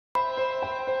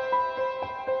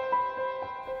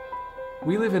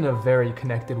We live in a very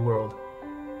connected world.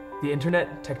 The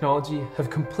internet, technology have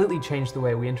completely changed the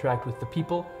way we interact with the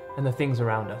people and the things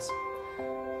around us.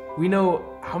 We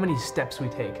know how many steps we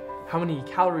take, how many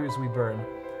calories we burn,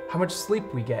 how much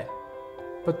sleep we get.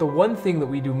 But the one thing that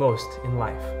we do most in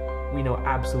life, we know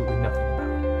absolutely nothing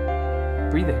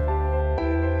about. Breathing.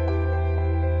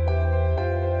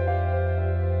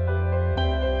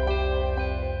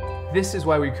 This is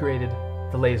why we created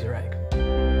the laser egg.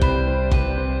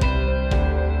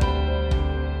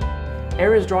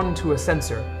 Air is drawn into a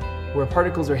sensor, where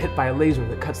particles are hit by a laser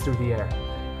that cuts through the air.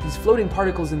 These floating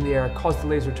particles in the air cause the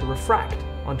laser to refract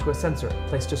onto a sensor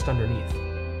placed just underneath.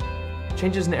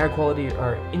 Changes in air quality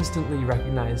are instantly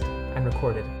recognized and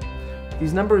recorded.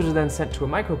 These numbers are then sent to a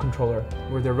microcontroller,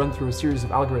 where they're run through a series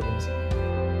of algorithms.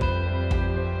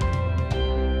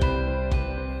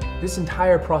 This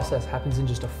entire process happens in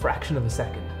just a fraction of a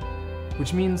second,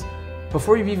 which means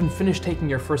before you've even finished taking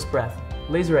your first breath,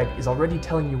 Laser Egg is already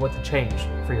telling you what to change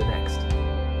for your next.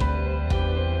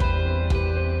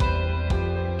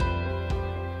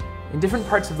 In different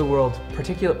parts of the world,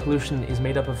 particulate pollution is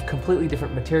made up of completely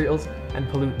different materials and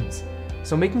pollutants,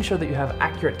 so making sure that you have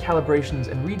accurate calibrations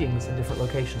and readings in different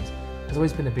locations has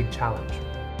always been a big challenge.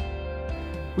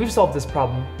 We've solved this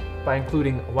problem by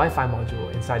including a Wi-Fi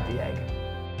module inside the egg.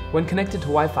 When connected to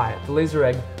Wi-Fi, the laser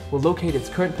egg will locate its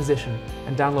current position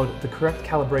and download the correct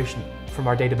calibration from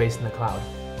our database in the cloud.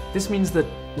 This means that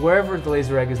wherever the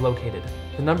laser egg is located,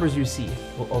 the numbers you see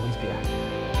will always be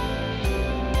accurate.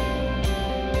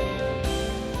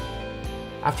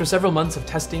 After several months of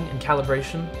testing and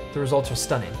calibration, the results are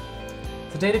stunning.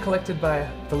 The data collected by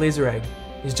the laser egg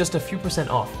is just a few %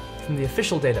 off from the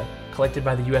official data collected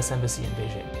by the US Embassy in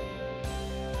Beijing.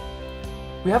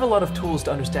 We have a lot of tools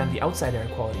to understand the outside air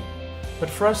quality, but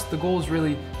for us the goal is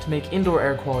really to make indoor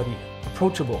air quality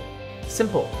approachable,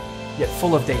 simple, yet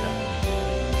full of data.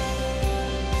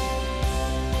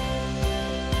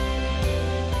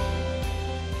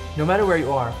 No matter where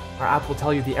you are, our app will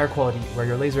tell you the air quality where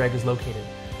your laser egg is located,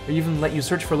 or even let you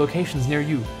search for locations near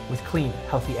you with clean,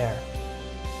 healthy air.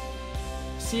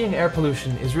 Seeing air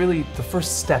pollution is really the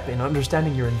first step in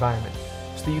understanding your environment,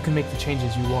 so that you can make the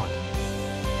changes you want.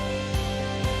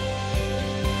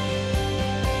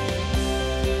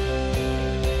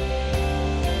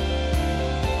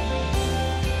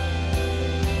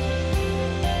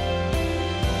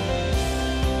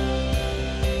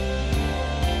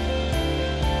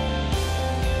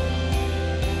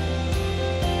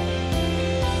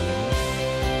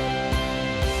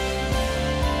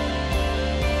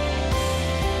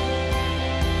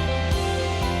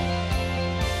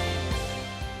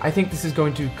 I think this is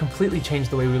going to completely change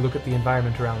the way we look at the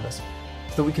environment around us,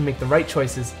 so that we can make the right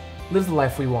choices, live the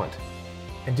life we want,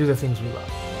 and do the things we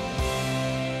love.